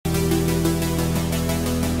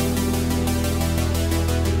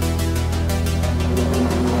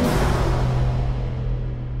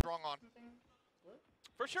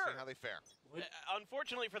sure. See how they fare.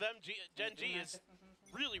 Unfortunately for them, GenG is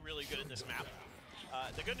really, really good at this map.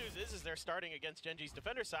 The good news is they're starting against GenG's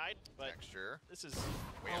defender side, but Texture. this is...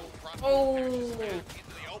 Way out front. Oh. Into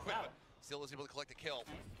the open, but still is able to collect a kill.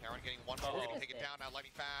 Karen getting one more, able to take it down now,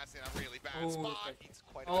 lighting fast in a really bad spot. He's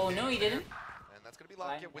quite No, he didn't. And that's going to be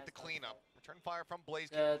Lockyer with the cleanup. Return fire from Blaze.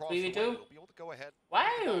 3v2? He'll be able to go ahead. Why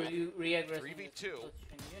are you re-aggressing? 3v2.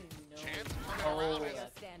 Chance Oh, around it.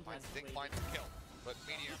 yes. Finds Dink, finds the kill. But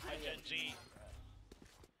Meteor. GenG.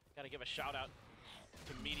 Got to give a shout out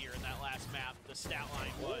to Meteor in that last map. The stat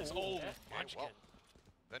line was Munchkin. Well,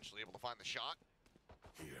 eventually able to find the shot.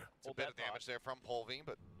 It's a bit of damage there from Polvi,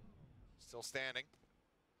 but still standing.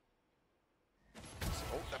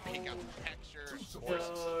 The peek out the texture. Of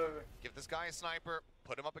course, give this guy a sniper,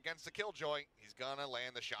 put him up against a killjoy. He's gonna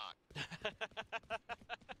land the shot.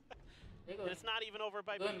 And it's not even over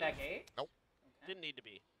by Going B. back A? Nope. Didn't need to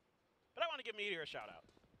be. But I want to give Meteor a shout out.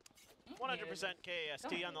 100%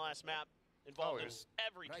 KAST on the last map. Involved in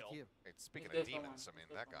every kill. Hey, speaking of demons, I mean,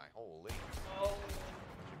 that guy, holy.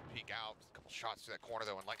 Peek out, a couple shots through that corner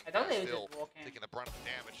though, and like still taking the brunt of the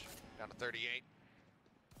damage. Down to 38.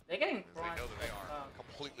 They're getting They know that they are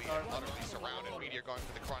completely and utterly surrounded. Meteor going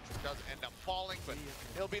for the crunch, which does end up falling, but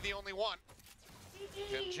he'll be the only one.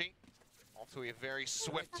 GenG, off to a very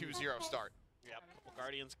swift 2-0 start. Yep, couple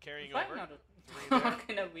Guardians carrying over. What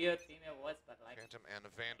kind of weird female was, but like... Phantom and a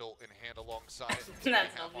Vandal in hand alongside it.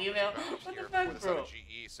 That's so female. What the fuck, bro?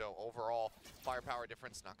 GE, so overall, firepower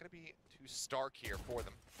difference not going to be too stark here for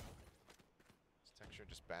them. This Texture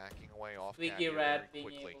just backing away off Squeaky Rat being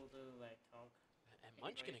able to like talk. And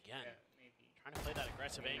Munchkin again, trying to play that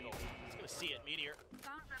aggressive angle. He's going to see it. Meteor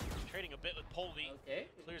trading a bit with Polvi.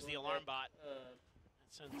 Clears the alarm bot. That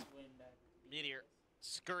sends Meteor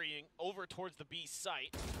scurrying over towards the B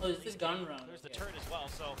site. Oh, this is gun round. There's the turn as well,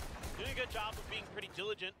 so doing a good job of being pretty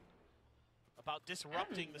diligent about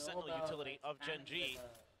disrupting the Sentinel utility of GenG.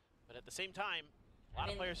 But at the same time, a lot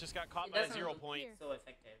of players just got caught by a 0 point. So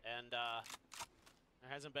effective. And there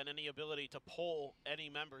hasn't been any ability to pull any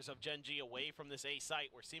members of GenG away from this A site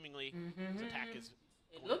where seemingly this attack is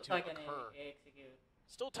going to occur.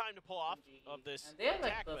 Still time to pull off of this and they're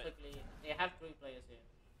attack, like perfectly, they have 3 players here.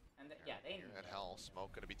 And they at hell,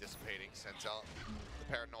 smoke going to be dissipating. Sends out the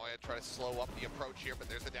Paranoia, try to slow up the approach here, but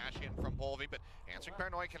there's the dash in from Polvi. But answering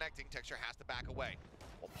Paranoia connecting, Texture has to back away.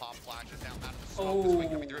 Well, pop flashes down out of the smoke. This way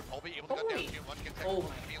coming through. Polvi able to cut down too much. Texture going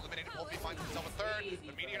to be eliminated. Polvi finds himself a third.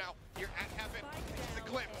 But Meteor now here at heaven. This is the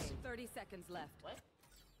glimpse. 30 seconds left. What?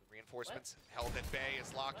 Reinforcements held at bay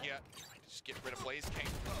as Lakia trying to just get rid of Blaze King.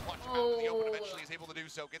 Watch him out in the open. Eventually he's able to do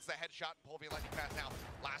so. Gets the headshot. Polvi lightning fast now.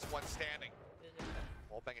 Last one standing.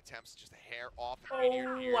 Wallbang attempts just a hair off.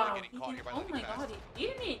 Meteor getting caught here by lightning fast.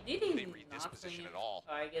 Did he read this position at all?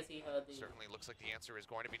 I guess he heard the... Certainly looks like the answer is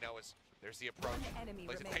going to be no, as there's the approach.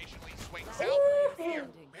 Plays it Enemy patiently, swings out. Meteor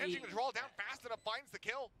managing to draw down fast enough, finds the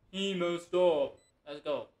kill. Emo stop. Let's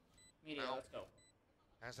go. Meteor, let's go.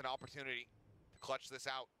 Has an opportunity to clutch this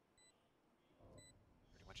out.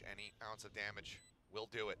 Pretty much any ounce of damage will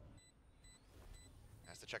do it.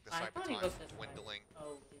 Has to check the sniper time, dwindling.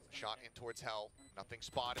 Shot in towards hell. Nothing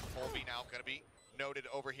spotted. Polvi now going to be noted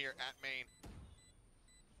over here at main.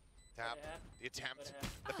 Tap, the attempt,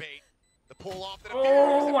 the bait, the pull off that appears.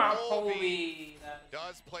 Oh, wow, Polvi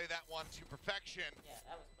does play that one to perfection. Yeah,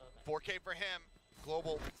 that was perfect. 4K for him.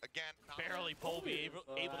 Global again. Barely Polvi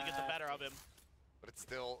able to get the better of him. But it's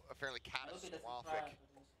still a fairly catastrophic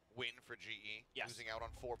win for GE. Yes. Losing out on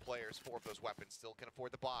 4 players, 4 of those weapons. Still can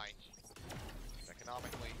afford the buy.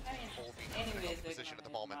 Economically, Polvi in a good position at the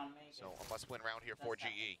moment. So a must-win round here for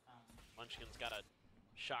GE. Munchkin's got a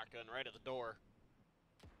shotgun right at the door.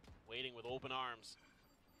 Waiting with open arms.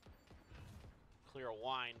 Clear a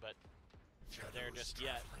wine, but not there just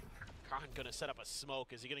yet. Khan gonna set up a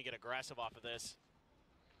smoke. Is he gonna get aggressive off of this?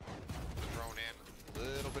 Thrown in,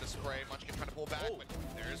 a little bit of spray. Munchkin trying to pull back, but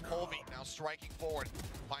there's Polvi now striking forward.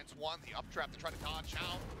 Finds one, the up trap to try to dodge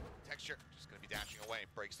out. Texture just going to be dashing away.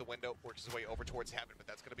 Breaks the window, works his way over towards heaven, but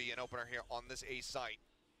that's going to be an opener here on this A site.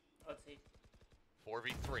 Let's see.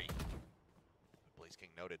 4v3. Blaze King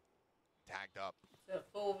noted. Tagged up. So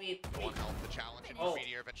 4v3. 1 health the challenge, and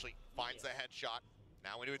Meteor eventually finds the headshot.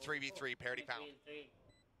 Now into a 3v3. Parity found.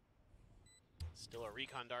 Still a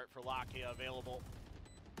recon dart for Lakia available.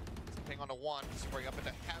 Ping on a 1, spring up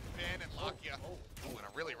into heaven, and Lakia in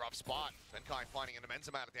a really rough spot. Benkai finding an immense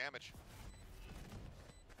amount of damage.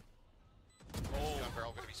 Gun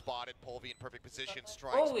barrel going to be spotted. Polvi in perfect position.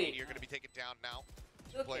 Strikes. Meteor going to be taken down now.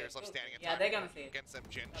 2 players left standing at time. They're going to see it. Against them,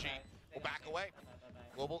 GenG will back away.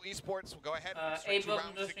 Global Esports will go ahead. Hey, 2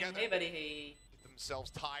 rounds together. Hey, buddy, hey. Get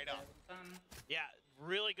themselves tied up. Yeah,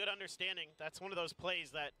 really good understanding. That's one of those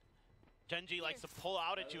plays that GenG likes to pull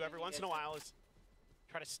out at you every once in a while. Is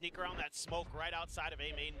try to sneak around that smoke right outside of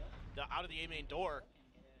A main, out of the A main door.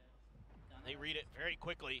 They read it very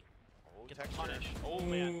quickly. Get the punish. Oh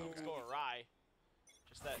man, things go awry.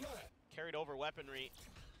 Just that carried over weaponry.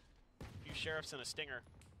 A few sheriffs and a stinger.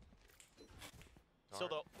 Still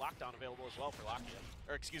the lockdown available as well for Lakia.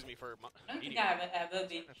 Or excuse me, for I don't think Meteor. I've ever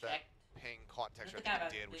been If that checked. ping caught texture, I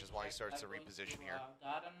think it did, which is why he starts to reposition here.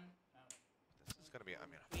 This is going to be, I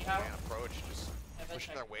mean, a man approach, just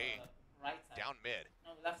pushing their way Right side. down mid.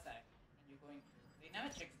 No, left side. And you're going. They never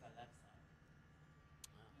check the left side.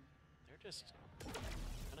 They're just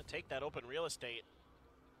gonna take that open real estate.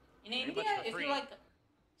 In Pretty India, much for if free. you like.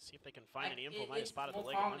 See if they can find any info. It- Might have it's spotted the more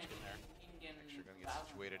leg of common Munchkin there. in Indian Texture going to get Valorant.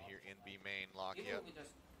 situated here in B main. People Lakia will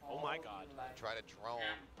just Oh my God. like try to drone,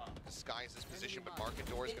 camp up. disguise his position, but market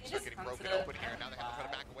doors It can is start getting broken considered open here. Now they have to try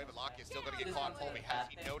to back away, but Lakia is still going to get caught. Colby has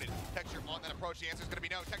he noted. Texture on that approach. The answer is going to be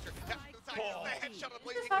no. Texture taps to the side. Oh. The headshot of the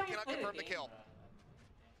This is Blazing how but you cannot play confirm the game, kill.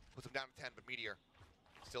 bro. Puts him down to 10, but Meteor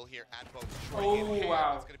still here at both. Oh, in hand.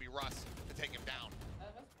 wow. It's going to be Russ to take him down.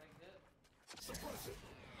 That was pretty good.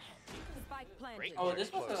 Spike planted. Great. Oh, Very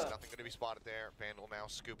this was close. a. Nothing going to be spotted there. Vandal now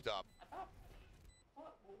scooped up. I thought.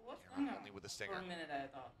 What's Cameron going on? only with the For stinger. a minute, I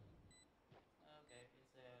thought. Okay,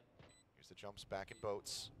 it's a. Here's the jumps back in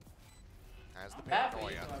boats. As the Not bad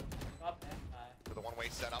for you, paranoia. but not bad guy. For the one-way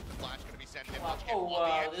setup, the flash going to be sent in. Wow. Munchkin Oh, on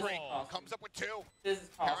wow, the this is entry. costly. Comes up with 2. This is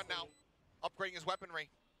Cameron costly. now upgrading his weaponry.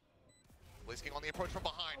 Blazing on the approach from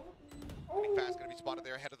behind. Oh. Running fast, going to be spotted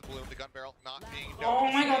there ahead of the balloon. The gun barrel not being Oh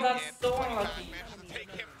noticed. my God, that's Again, so running fast, unlucky. manages to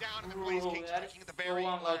take him down, and then Bro, Blaze King that striking is at the very so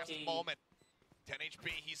last unlucky. moment. 10 HP,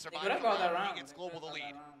 he They survived could have the got that round. round. He gets global the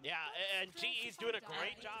lead. Yeah, and GE's doing a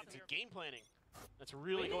great job of game planning. That's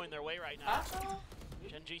really going their way right now.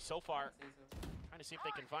 GenG so far trying to see if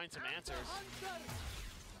they can find some answers.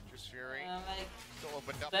 Just Fury Like, still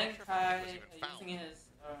opened up. Ben Not sure if Kai he was even found. using his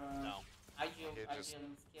No. Kid just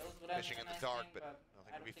IGLing skills, whatever. fishing in the nice dark, thing, but I nothing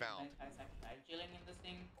to don't be think found. Ben Kai's actually IGLing in this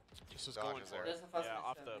thing. Just was Dodges going for there. it. This is the first Yeah, match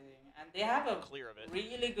off that the they're doing. And they have a clear of it.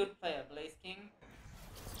 really good player, Blaze King,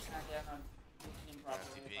 and they're not using him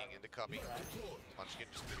properly. STPing into Cubby. Munchkin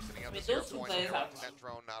just sitting I out mean, the 0 those two point. players They're are on that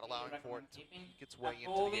drone, not allowing for it to keeping. gets way into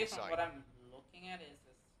Colby, the from side. what I'm looking at, is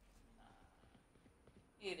this.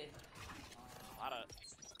 It is.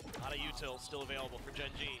 A lot of util still available for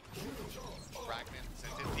GenG. Fragment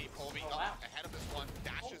sent in deep. Colby Oh, wow. up ahead of this one.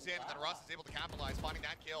 Dashes in, and then Russ is able to capitalize, finding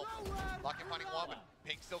that kill. Lucky finding one, but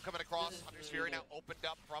Pink still coming across. Hunter's Fury now opened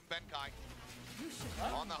up from Benkai.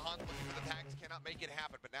 On the hunt, looking for the tags. Cannot make it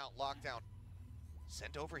happen, but now lockdown.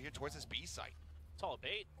 Sent over here towards this B site. It's all a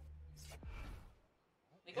bait.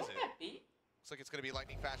 They go Is for it? that beat. Looks like it's going to be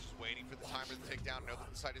Lightning Fast just waiting for the timer to take down. Know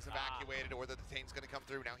that the site is evacuated or that the Taint's going to come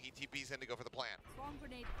through. Now he TP's in to go for the plan. Bomb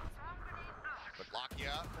grenade. But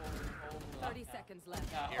Lakia 30 seconds left.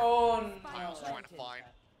 Yeah. Here. Oh no. Miles trying to that's find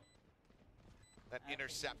bad. that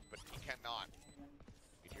intercept, but he cannot.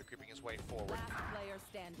 Meteor creeping his way forward. Last player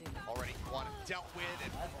standing. Already one dealt with,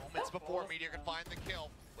 and moments before Meteor can find the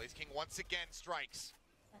kill. Blaze King once again strikes.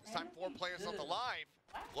 This time 4 players left alive.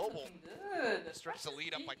 Global Looking good. stretches the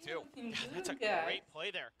lead up by 2. Looking That's a good, guys. great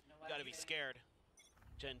play there. You know You what, gotta be scared.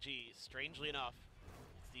 GenG, strangely enough,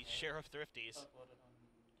 it's these Sheriff Thrifties.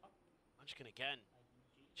 Munchkin again,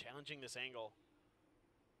 challenging this angle.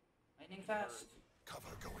 Lightning fast.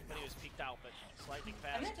 Cover going But he was peeked out, but sliding I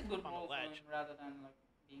fast mean, it's a good up on role the for him ledge. rather than like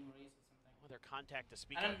being raised or something. With their contact to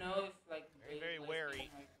speak I of. don't know if like Very, very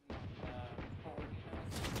wary. Like,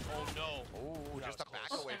 Oh no. Oh, That just a was back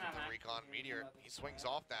close. away from the recon. Meteor, he swings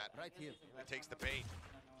off that. right here. He takes the bait.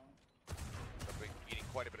 Eating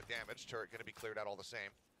quite a bit of damage. Turret going to be cleared out all the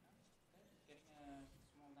same. Getting a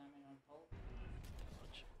small damage on Pulp.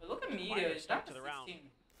 But look at Minor Meteor, it's start down to to the round. 16.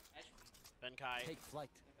 Actually, Benkai, Take flight.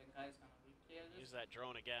 if a guy's gonna replay this. use that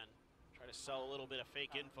drone again. Try to sell a little bit of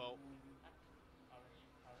fake info.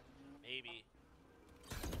 Maybe.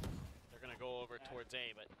 They're gonna go over towards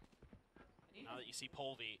A, but now that you see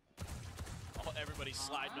Polvi, everybody's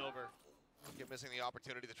sliding over. Keep missing the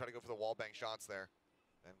opportunity to try to go for the wall bang shots there.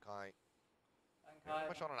 Benkai very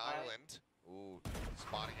much on an island. Ooh,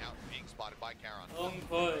 spotting out, being spotted by Karon.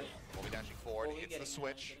 Good. We'll be dashing forward, hits the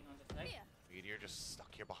switch. Meteor just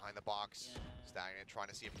stuck here behind the box. Yeah. Stagnant, trying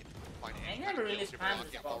to see if he can find I any never kind of really kills here. found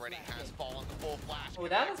But this Lakia already box. has fallen the full flash. Oh,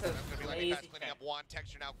 that was a That's going to be Lightning Fast crazy cleaning up check. one.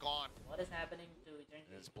 Texture now gone. What is happening to GenG?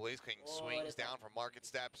 As Blaze King What swings is down happening? from market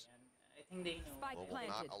steps. And I think they know. Spike Global not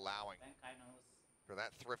planted. allowing Benkai knows. for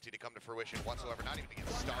that Thrifty to come to fruition whatsoever. Not even to get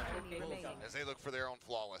started. Enemy remaining. As they look for their own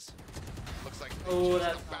flawless. Looks like Oh, just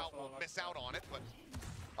that's not about will flawless. miss out on it, but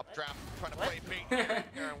Updraft, trying to play bait here.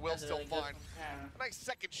 Aaron will still find a nice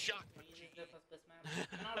second shot.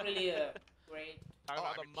 Not really a great. Talking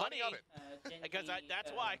about the money of it. because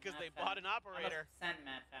that's why, because they bought an operator.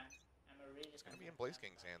 It's going to be in Blaze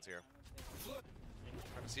King's hands here.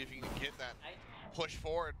 Trying to see if he can get that push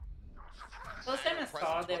forward. First time I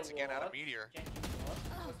saw once again out of Meteor.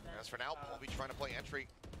 As for now, Polby trying to play entry.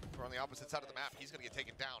 We're on the opposite side of the map. He's going to get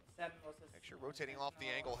taken down. Make sure rotating off the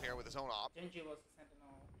angle here with his own op. GenG was the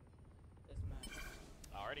Sentinel this match.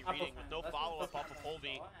 Already reading with no follow-up off of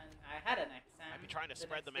Polby. I had an Ascent. Might be trying to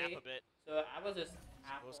spread the map a bit. So I was just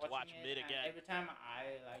supposed to watch mid again. Every time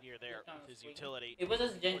I like Here there with his utility. it was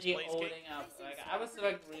just GenG holding up. Like I was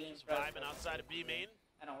like really impressed. Vibing outside of B main.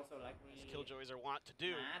 And also like really Killjoys are want to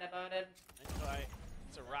do. mad about it. That's why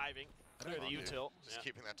it's arriving. Clear the util. Just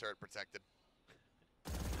keeping that turret protected.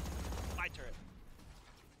 My turret.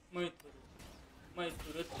 My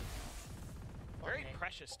turret. Very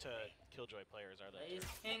precious to Killjoy players, are they? Blaze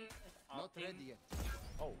King is Not ready yet.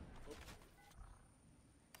 Oh.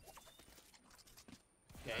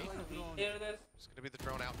 Okay. Hear this? It's going to be the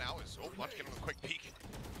drone out now. Munchkin with a quick peek.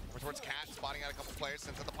 Over towards Cat, spotting out a couple players,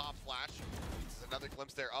 sends in the pop flash. This is another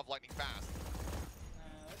glimpse there of Lightning Fast.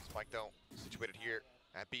 Spike though, situated here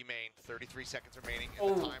at B main. 33 seconds remaining in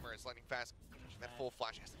the timer as Lightning Fast. That full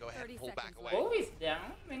flash has to go ahead and pull back away. Oh, he's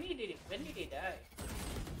down. When did he die?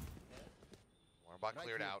 Warbot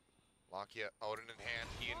cleared out. Lakia, Odin in hand,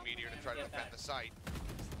 he and Meteor to try to defend the site.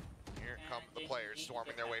 Here come the players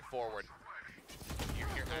swarming their way forward.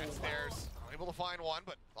 Here at stairs, unable to find one,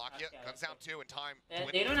 but Lakia guns down two in time.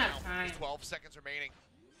 They don't have time. 12 seconds remaining.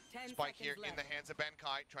 Spike here in the hands of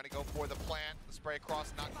Benkai, trying to go for the plant. The spray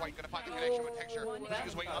across, not quite going to find the connection with Texture. Pushing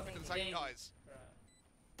his way up into the site, he does.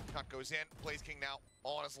 Cut goes in. Blaze King now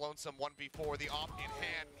on his lonesome 1v4. The op in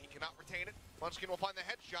hand. He cannot retain it. Munchkin will find the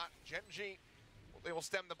headshot. GenG, they will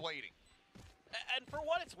stem the blading. And for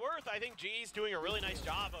what it's worth, I think G's doing a really nice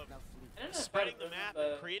job of spreading the map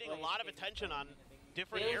and creating a lot of attention on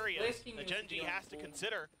different areas that GenG has to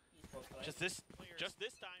consider. Just this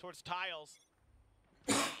time towards tiles.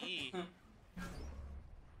 E. A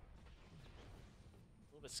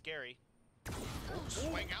little bit scary.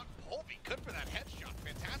 Swing out. Polby, good for that headshot.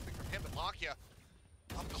 Fantastic from him, but Lakia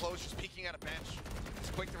up close, just peeking at a bench. He's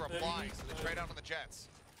quick to reply, so they trade out on the Jets.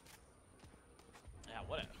 Yeah,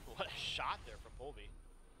 what a shot there from Polby.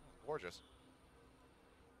 Gorgeous.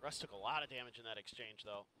 Russ took a lot of damage in that exchange,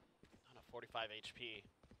 though. On a 45 HP.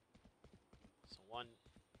 So one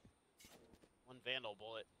Vandal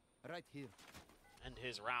bullet. Right here. End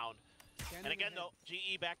his round. And again, though,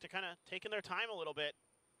 GE back to kind of taking their time a little bit.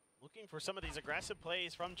 Looking for some of these aggressive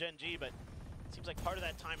plays from GenG, but it seems like part of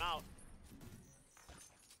that timeout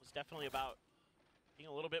was definitely about being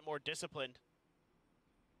a little bit more disciplined.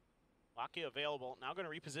 Lakia available, now going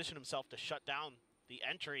to reposition himself to shut down the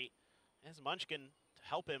entry. As Munchkin to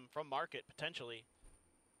help him from market, potentially.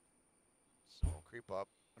 So creep up.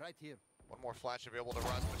 Right here. One more flash available to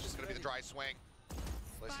Russ, which is going to be the dry swing.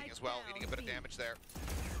 Blazing as well, eating a bit of damage there.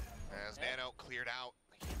 As Nano cleared out.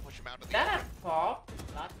 They can't push him out to the That pop.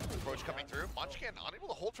 approach coming through. Munchkin unable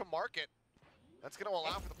to hold from market. That's going to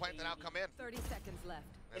allow for the plant to now come in. 30 seconds left.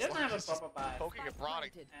 He doesn't have a proper buy. Poking at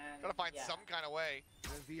Brody. Trying to find some kind of way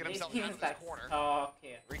to get himself out of this corner.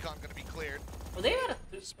 Recon going to be cleared. Well, they had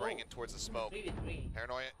a Spraying in towards the smoke. 3v3.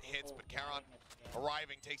 Paranoia hits, but Charon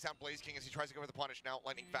arriving, takes out Blaze King as he tries to go for the punish. Now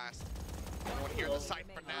Lightning Fast. Everyone here in the site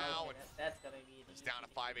for now. And That's gonna be. he's down to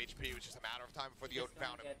 5 HP, which is a matter of time before the Odin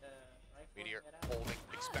found him. Meteor holding,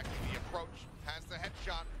 expecting the approach. Has the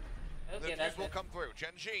headshot. The defuse will come through.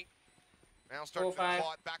 GenG now starting to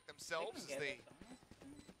claw it back themselves as they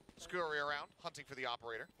scurry around, hunting for the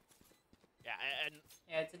operator. Yeah, and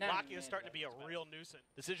Lakia is starting to be a real nuisance.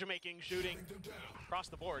 Decision-making, shooting, across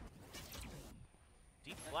the board.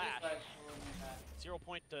 Deep flash. 0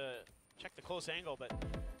 point to check the close angle, but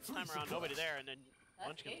this time around, nobody there, and then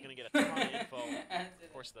Munchkin's going to get a ton of info.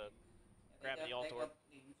 Of course, the grab the Altor.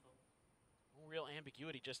 No real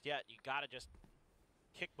ambiguity just yet. You got to just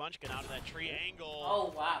kick Munchkin out of that tree angle.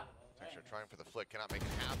 Oh, wow. Texture trying for the flick, cannot make it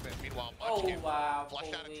happen. Meanwhile, Munchkin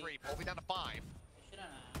flushed out a tree. Polby down to 5.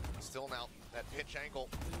 Still now, that pitch angle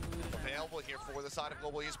available here for the side of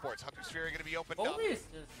Global Esports. Hunter Sphere going to be opened up. It's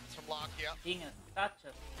from Lakia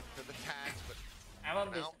to the tags, but now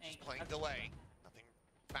just playing delay. Nothing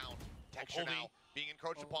found. Texture now being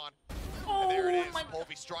encroached upon. And there it is.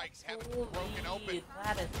 Polby strikes, haven't broken open.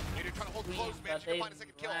 Meteor trying to hold close, man. She can find a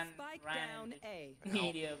second kill. Spike down A.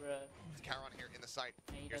 Media, bro. It's Charon here in the site.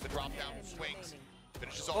 Here's the drop down, swings.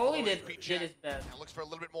 Finishes off Polby the did his best. Now looks for a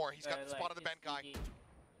little bit more. He's got the spot of the Benkai,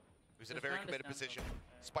 who's in a very committed position.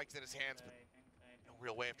 Spikes in his hands, but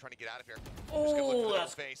real way of trying to get out of here. Just gonna look for the little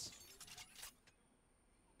face.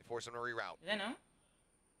 They force him to reroute. Did I know?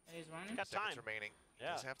 He's running. He's got Seconds time. remaining. Yeah.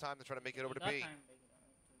 He does have time to try to make it over to Got B. time.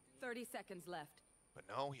 30 seconds left. But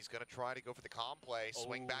no, he's going to try to go for the calm play,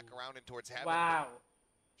 swing back around in towards heaven. Wow.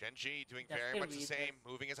 GenG doing Just very to much the read same,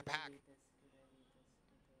 this. moving as a pack.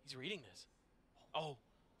 He's reading this. Oh.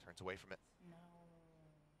 Turns away from it. No.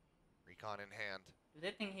 Recon in hand. Do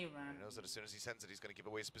they think he ran? He knows that as soon as he sends it, he's going to give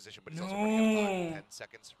away his position, but he's also running out of time. 10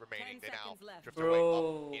 seconds remaining. 10 They now seconds left. drift their way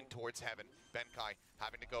Bro. up in towards heaven. Benkai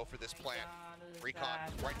having to go for this plan. God, Recon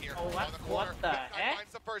that? right here Oh, on the corner. what the Benkai heck?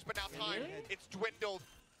 finds the first, but now time. Really? It's dwindled.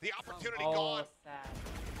 The opportunity Oh, gone. sad.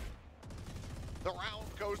 The round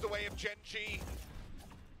goes the way of GenG.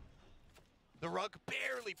 The rug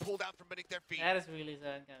barely pulled out from beneath their feet. That is really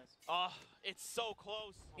sad, guys. Oh, it's so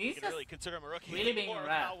close. He's You can just really consider him a rookie. really being for a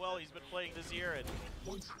rat. how well he's been playing this year and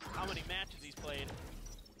how many matches he's played.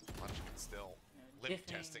 Munchkin still Yeah, lip different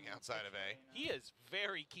testing outside of A. He is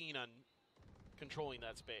very keen on controlling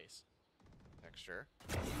that space. Texture.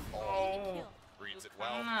 Oh. Reads it Come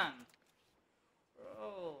well. on.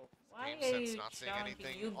 Bro, why Game are sense you not seeing challenging?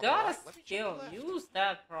 anything You on the got right. a Let me check skill. the left. Use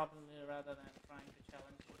that properly rather than trying to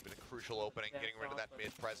challenge. Been a crucial opening, getting rid of that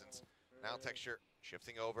mid presence. Now Texture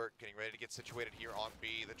shifting over, getting ready to get situated here on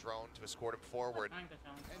B. The drone to escort him forward. Trying to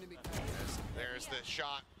challenge. There's the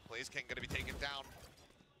shot. BlazeKing going to be taken down.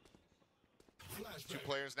 Two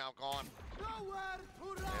players now gone.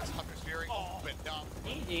 As Hunter's Fury opened up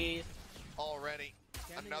GG's. already.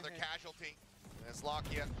 Another casualty. As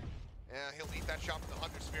Lakia, he'll eat that shot from the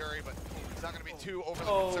Hunter's Fury, but he's not going to be too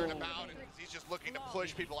overly concerned about it. He's just looking to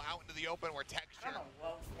push people out into the open where Texture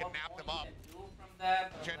can nap them up.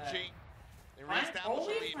 GenG, they reestablish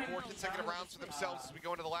a lead, 4 consecutive rounds for themselves as we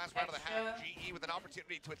go into the last round of the half. GE with an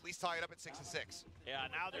opportunity to at least tie it up at 6-6. Yeah,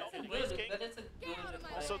 now they're That's a Blaze good, King. but it's a good.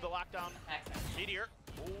 Also the lockdown Meteor.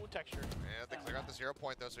 Ooh, Texture. Yeah, they clear out the 0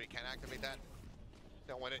 point though, so he can activate that.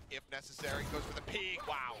 Don't win it if necessary. Goes for the peak.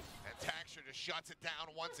 Wow. And Texture just shuts it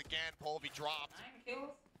down once again. Polvi dropped. 9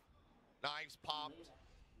 kills. Knives popped.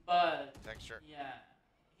 But Texture yeah,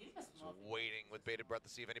 he's just so waiting with bated breath to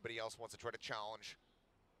see if anybody else wants to try to challenge.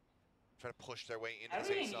 Try to push their way into I this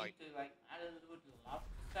really A site. need to like. I would love to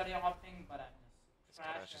study hopping, but I'm This just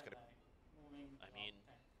guy's trash just at, gonna- like, moving. I mean,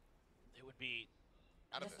 it would be,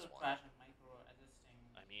 Out of just this so one. trash at micro resisting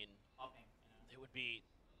I mean, hopping. it would be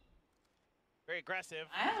very aggressive.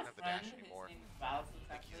 I have Doesn't have a the friend. dash His anymore. name is Val.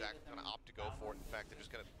 I think he's going to opt to go for it. In fact, they're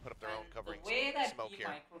just going to put up their own covering The way that smoke he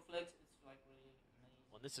here. microflicks, it's like really amazing.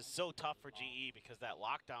 Well, this is so tough for GE because that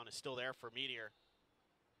lockdown is still there for Meteor.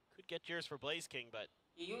 Could get yours for BlazeKing, but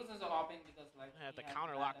He uses the hopping because like Yeah, he the has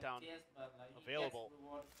counter bad lockdown FPS, but, like, available. He gets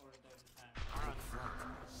rewarded for it every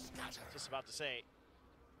time. just about to say,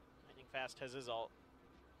 Lightning Fast has his ult.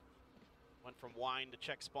 Went from Wine to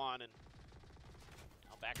check spawn and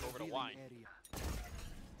now back over to Wine.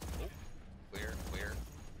 Clear, clear.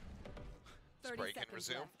 30 Spray can seconds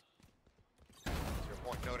resume. left. 0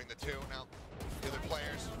 point noting the 2. Now, the other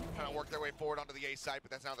players trying to work their way forward onto the A site,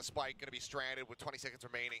 but that's now the spike going to be stranded with 20 seconds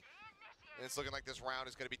remaining. And it's looking like this round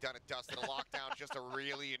is going to be done and dusted. A lockdown just to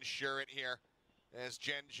really ensure it here. As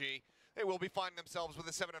GenG, they will be finding themselves with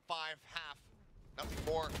a 7-5 half. Nothing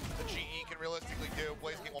more that GE can realistically do.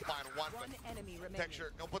 BlazeKing will find one, but One enemy remaining.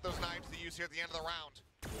 Texture, don't put those knives to use here at the end of the round.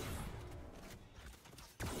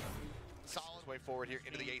 Solid way forward here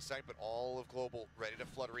into the A site, but all of Global ready to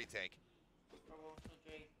flood retake.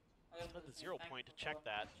 Spent the 0 point to check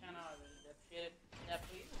that. The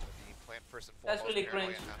plan first and That's foremost, really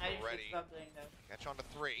Paranoia cringe. have I to should ready. stop doing that. Catch on to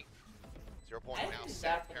 3. 0 point I now did set.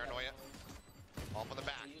 that for Paranoia that. off on the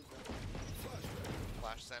back.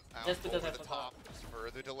 Flash sent out Just because over I the forgot. top, just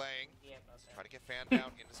further delaying. Yeah, about that. Try to get fanned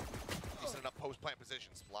out into some decent enough post-plant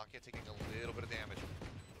positions. Lakia taking a little bit of damage.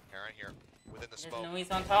 Karen here within the Doesn't smoke. know he's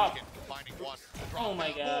on top. Munchkin finding one. The Oh drop my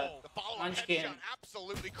down. god. The follow-up Munchkin. headshot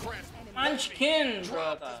absolutely crisp. Munchkin,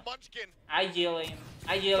 Dropped brother. his Munchkin. I yell him.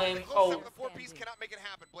 I yell him. Close Oh, seven, the 4-piece cannot make it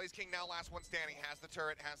happen. BlazeKing now last one standing. Has the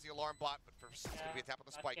turret, has the alarm bot, but first it's going to be a tap on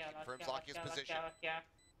the spike. Confirms Lakia's position.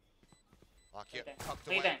 Lakia Okay. tucked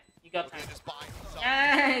Wait away. then. You got Looking time. to just buy himself.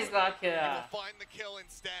 Nice, He Lakia. will find the kill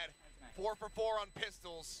instead. That's nice. 4 for 4 on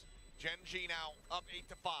pistols. GenG now up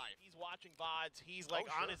 8-5. He's watching VODs. He's like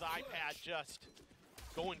Oh, on sure. his iPad just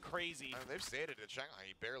going crazy. I mean, they've stated at Shanghai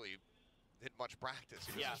he barely did much practice.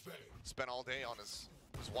 He Yeah. just spent all day on his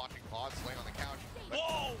watching VODs laying on the couch. But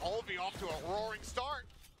Whoa! Olvi off to a roaring start.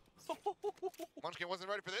 Munchkin wasn't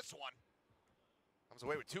ready for this one. Comes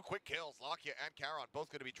away with 2 quick kills. Lakia and Charon both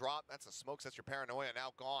going to be dropped. That's a smoke sets your paranoia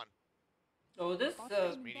now gone. Oh, this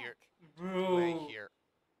Meteor play bro. here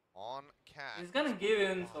on Cat. He's gonna give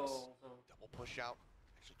in, so. Double push out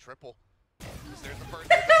Actually, triple. There's the first.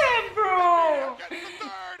 Bro! Getting the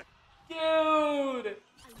third! Dude!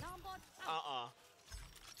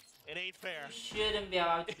 It ain't fair. You shouldn't be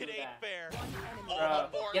allowed to do It ain't that. fair. Bro,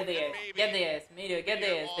 get the ass. Get the ass. Meteor, get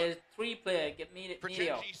the ass. on. There's 3 players. Get Meteor. For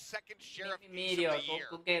GenG's second share of ace Meteor, of the year.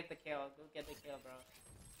 go get the kill. Go get the kill,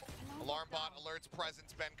 bro. Alarm bot alerts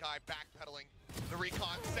presence. Benkai backpedaling. The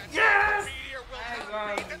recon sets Yes! Meteor will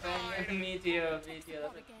not be denied. Meteor, that's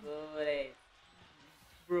a good ace.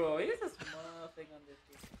 Bro, he's a small thing on this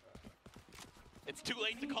game, bro. It's too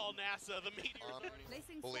late to call NASA. The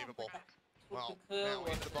Meteor. Unbelievable. Well, Kill now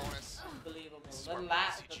was into the bonus. Unbelievable. This is The where we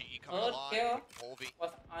last, see GE the coming third alive. kill Volvi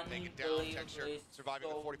was taking down unbelievably Texture, surviving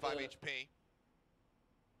so with 45 good. HP.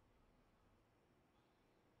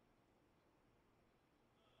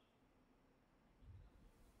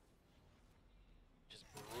 Just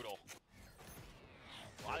brutal.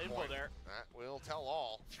 A lot of info there. That will tell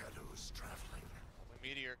all. Shadows traveling. Only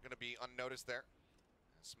Meteor going to be unnoticed there.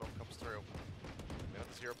 As smoke comes through. We have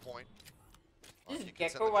the 0 point. This You can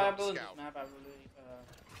send Gecko the drone viable to this scout. map I really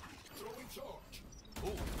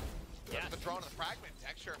Ooh. Yeah. The drone and the fragment.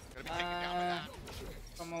 Texture going to be taken down by that.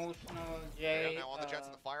 promotional Yeah, J. now on the Jets,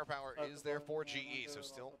 and the firepower is there for GE, so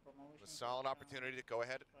still a solid opportunity to go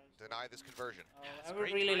ahead and deny this conversion. I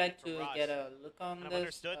would really like to get a look on Kind of this.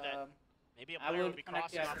 understood that maybe a I player would would be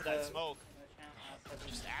connect you crossing off after of that the- smoke. after the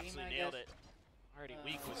Just stream, absolutely I nailed guess. it. Already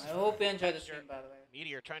weak was I hope you enjoyed the stream, by the way.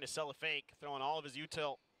 Meteor trying to sell a fake, throwing all of his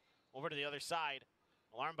util over to the other side.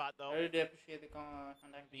 Alarm bot, I though, really do appreciate the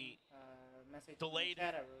contact Be message. delayed in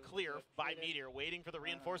the chat. I really clear do by appreciate it. Meteor, waiting for the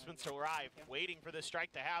reinforcements to arrive, waiting for this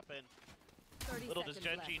strike to happen. 30 Little does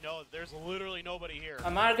seconds GenG left. know that there's literally nobody here.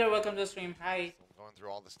 Margaret, welcome to the stream. Hi. So going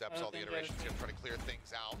through all the steps, I all the think iterations that's- here, trying to clear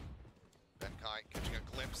things out. Benkai catching a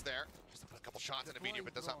glimpse there. Just to put a couple shots into Meteor,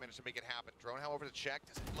 but does not manage to make it happen. Drone, however, to check.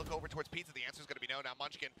 Does it look over towards Pizza? The answer is going to be no. Now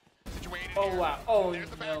Munchkin situated Oh here. wow. Oh There's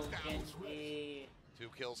the no, backstab. GenG. 2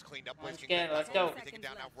 kills cleaned up. Waste Munchkin, let's go. Taken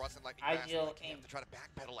down now. Russ and Lightning Agile Fast aim. to try to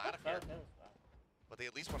backpedal out of here. But they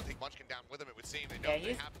at least want to take Munchkin down with him, it would seem. They know Yeah, they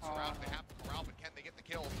he's have to surround, they have to corral, but can they get the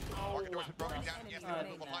kill? Oh, Markador's been broken down. Yes, they're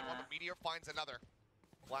able to find one, nah. but Meteor finds another.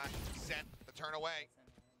 Flash set, the turn away.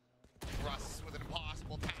 Russ with an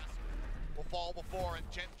impossible task. Will fall before, and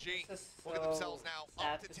GenG This is will get themselves now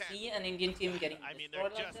sad up to 10. see an Indian team getting I mean, they're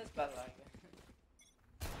destroyed like just- this, but like.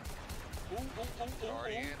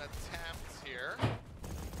 Already an attempt here.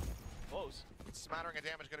 Close. Smattering of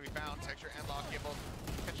damage going to be found. Texture and Locky both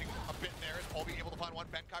catching a bit there. Is Colby able to find one?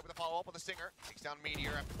 Benkai with a follow-up with a Stinger. Takes down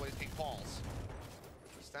Meteor after Blaze King falls.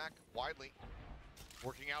 Stack widely.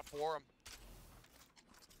 Working out for him.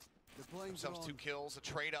 Themselves 2 kills, a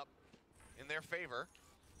trade up in their favor.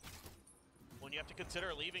 When you have to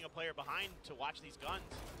consider leaving a player behind to watch these guns.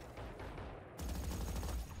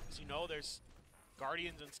 As you know, there's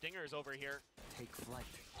Guardians and Stingers over here. Take flight.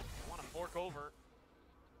 You want to fork over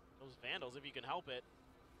those Vandals if you can help it.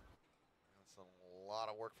 That's a lot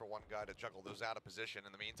of work for one guy to juggle those out of position.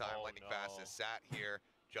 In the meantime, Oh, Lightning no. Fast is sat here.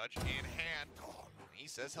 Judge in hand. He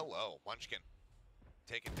says hello. Munchkin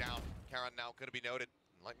taken down. Karan now going to be noted.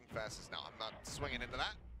 Lightning Fast is now. I'm not swinging into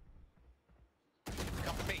that.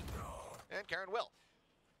 Come to me. And Karan will.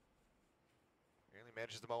 Barely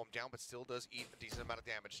manages to mow him down, but still does eat a decent amount of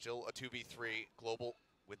damage. Still a 2v3. Global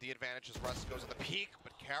with the advantage as Russ goes on the peak,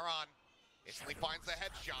 but Karan instantly finds the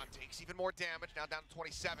headshot. Takes even more damage. Now down to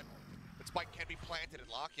 27. But Spike can be planted, and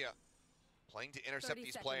Lakia playing to intercept 30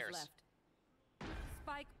 these seconds players. left.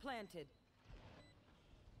 Spike planted.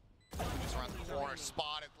 Moves around the corner,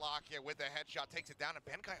 spotted Lakia with the headshot, takes it down, and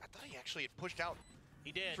Benkai, I thought he actually had pushed out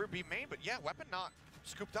He did. through B main, but yeah, weapon not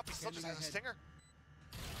scooped up, he still just has a Stinger.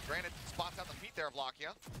 Granted, spots out the feet there of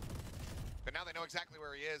Lakia, but now they know exactly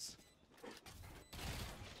where he is.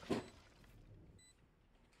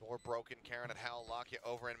 Door broken, Karan at hell, Lakia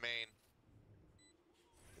over in main.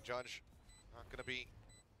 The Judge not gonna be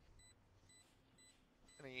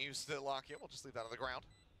use the Lakia, we'll just leave that on the ground.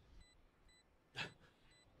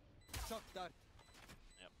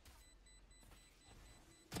 Yep.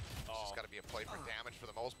 It's just got to be a play for damage for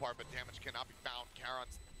the most part, but damage cannot be found.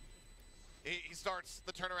 Karan's, he starts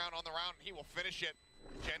the turnaround on the round, and he will finish it.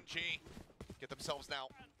 GenG get themselves now.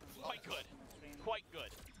 Quite good. Quite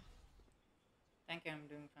good. Thank you, I'm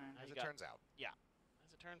doing fine. As You it got- turns out. Yeah.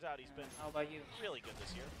 As it turns out, he's been How about you? really good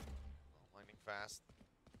this year. Lightning Fast,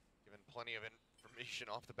 given plenty of information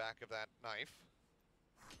off the back of that knife.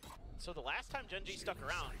 So the last time GenG stuck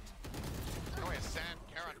around, Oh, yeah, Ascent.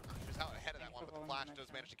 Karan was out ahead of that one, but the Flash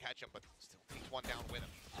does manage to catch him, but still takes one down with him.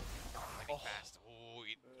 Lightning Fast, ooh,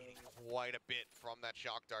 eating quite a bit from that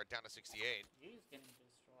shock dart, down to 68. He's getting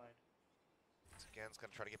destroyed. Once again, it's going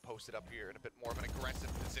to try to get posted up here in a bit more of an aggressive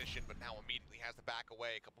position, but now immediately has to back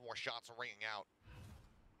away. A couple more shots are ringing out.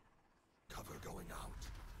 Cover going out.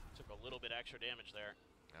 Took a little bit extra damage there.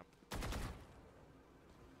 Yep.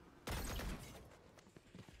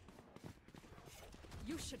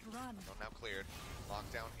 You should run. Oh, now cleared.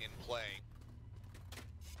 Lockdown in play.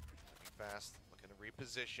 Moving fast, looking to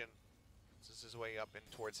reposition. This is his way up in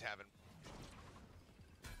towards heaven.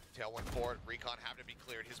 Tailwind forward, Recon having to be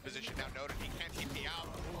cleared. His position now noted, he can't TP out.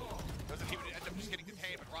 Doesn't even end up just getting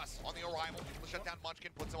detained, but Russ on the arrival, able to shut down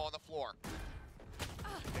Munchkin, puts him on the floor.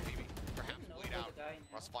 Maybe perhaps bleed out.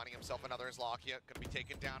 Russ finding himself another Islakia, gonna be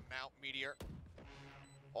taken down now. Meteor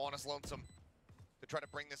on his lonesome to try to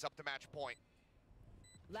bring this up to match point.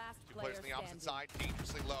 Last Two players on the opposite side,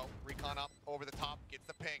 dangerously low. Recon up, over the top, gets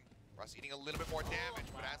the ping. Russ eating a little bit more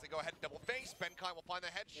damage, but as they go ahead and double face, BenKai will find the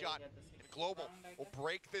headshot. And Global will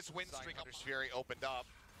break this win streak. Hunter's Fury opened up.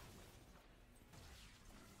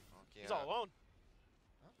 He's all alone.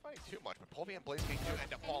 Not fighting too much, but Polvi and BlazeKing do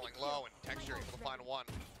end up falling low, and Texture able to find one.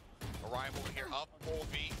 Arrival here of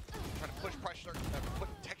Polvi, trying to push pressure, put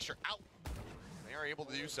Texture out. They are able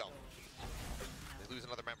to do so. They lose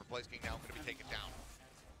another member. BlazeKing now going to be taken down.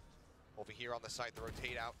 Over here on the side, the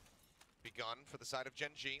rotate out begun for the side of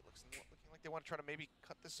GenG. Looking like they want to try to maybe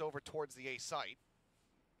cut this over towards the A site.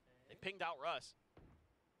 They pinged out Russ.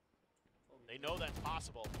 They know that's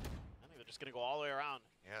possible. I think they're just going to go all the way around.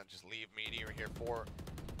 Yeah, just leave Meteor here for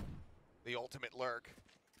the ultimate lurk.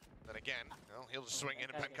 Then again, well, he'll just swing in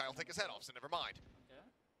and BenKai will take his head off, so never mind.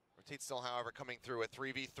 Rotate still, however, coming through at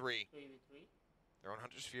 3v3. Their own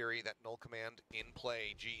Hunter's Fury, that null command in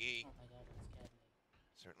play, GE. Oh my god, that scared me.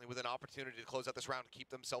 Certainly with an opportunity to close out this round to keep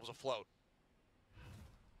themselves afloat.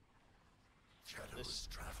 Shadows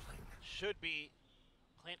traveling. Should be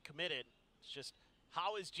plant committed. It's just,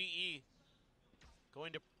 how is GE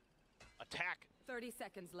going to attack 30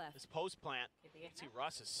 seconds left. this post plant? You can see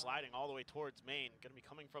Russ is sliding all the way towards main. Going to be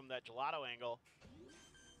coming from that gelato angle.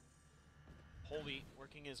 Polvi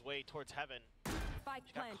working his way towards heaven. Spike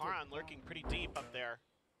He's got planted. Karan lurking pretty deep up there.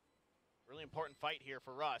 Really important fight here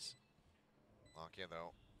for Russ. Lakia,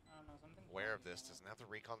 though, I don't know, something aware of this, doesn't have the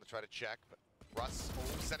recon to try to check, but Russ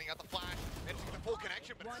sending out the flash, and to get the full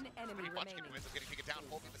connection, but One enemy Munchkin remaining. ends up getting taken down.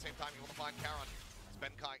 Polvi at the same time, able to find Karan. As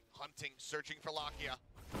BenKai hunting, searching for Lakia.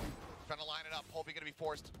 Trying to line it up. Polvi going to be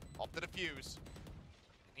forced off the defuse.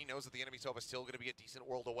 And he knows that the enemy Sova is still going to be a decent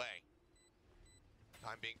world away.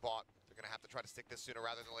 Time being bought. They're going to have to try to stick this sooner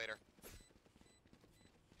rather than later.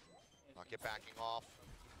 Lakia backing off.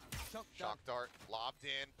 Shock dart lobbed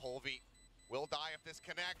in. Polvi will die if this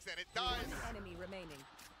connects, and it does. One enemy remaining.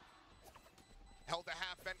 Held to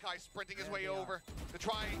half, BenKai sprinting his way over to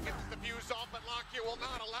try and get the defuse off, but Lakia will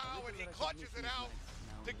not allow, and he clutches it out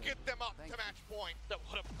to get them up to match point.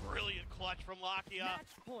 What a brilliant clutch from Lakia.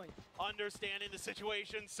 Match point. Understanding the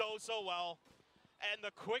situation so well. And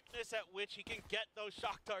the quickness at which he can get those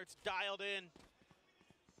shock darts dialed in.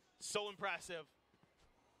 So impressive.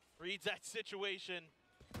 Reads that situation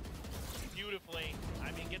beautifully.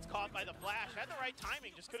 I mean, gets caught by the flash. Had the right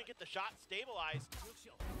timing, just couldn't get the shot stabilized.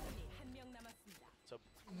 It's a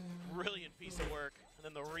brilliant piece of work. And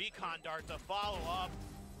then the recon dart to follow up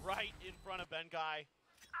right in front of BenKai.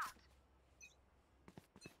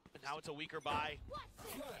 And now it's a weaker buy.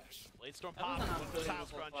 Bladestorm pop, Tile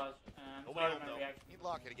Scrunch. Nobody home though. Need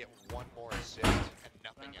Lakia to get one more assist and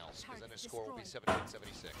nothing else, because then his score will be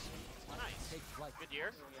 17-76. Nice. Good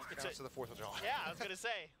year. It's Counts to the 4th of July. Yeah, I was going to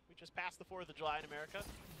say, we just passed the 4th of July in America.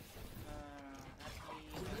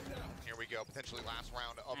 Here we go, potentially last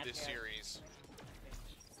round of this series.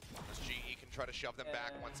 As GE can try to shove them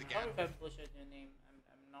back once again. How if I push out your name?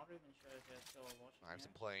 I'm not even sure if you're still watching. Knives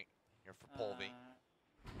in play here for Polvi.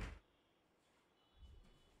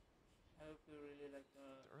 I hope you really like the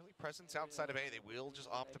Early presence outside of A, they will just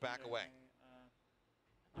opt to back away.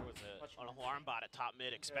 There was an alarm bot at top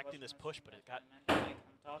mid expecting this push, but it got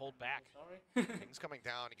pulled back. Things coming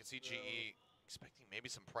down, you can see GE expecting maybe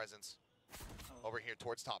some presence over here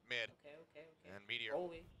towards top mid. Okay. And Meteor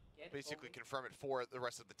basically confirm it for the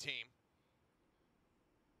rest of the team.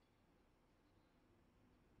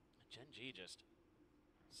 GenG just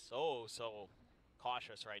so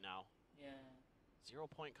cautious right now. Yeah. 0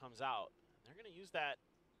 point comes out. They're going to use that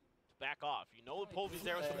to back off. You know that Polvi's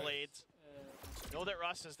there with the blades. You know that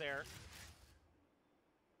Russ is there.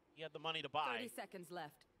 He had the money to buy. 30 seconds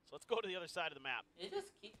left. So let's go to the other side of the map.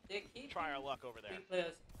 They keep Try our luck over there. 3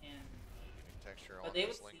 players in. Texture But on they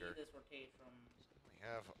would this see linger. this rotate from. We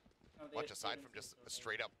have much aside from just a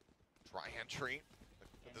straight up dry entry.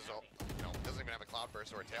 There's doesn't even have a cloud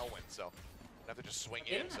burst or a tailwind, so they have to just swing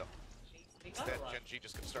in. So Instead, GenG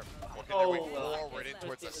just going to start working their way forward in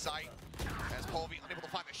towards the site. As Polvi unable to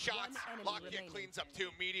find the shots. Lockyer cleans up 2.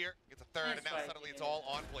 Meteor gets a 3rd, and now suddenly it's all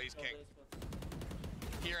on Blaze King.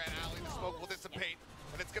 Here at Alley, the smoke will dissipate,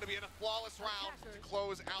 and it's going to be in a flawless round to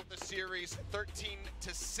close out the series.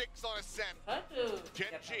 13-6 on Ascent. GenG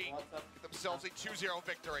get themselves a 2-0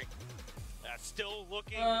 victory. Still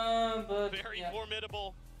looking very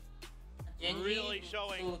formidable. GenG really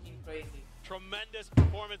showing looking crazy. tremendous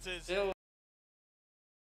performances.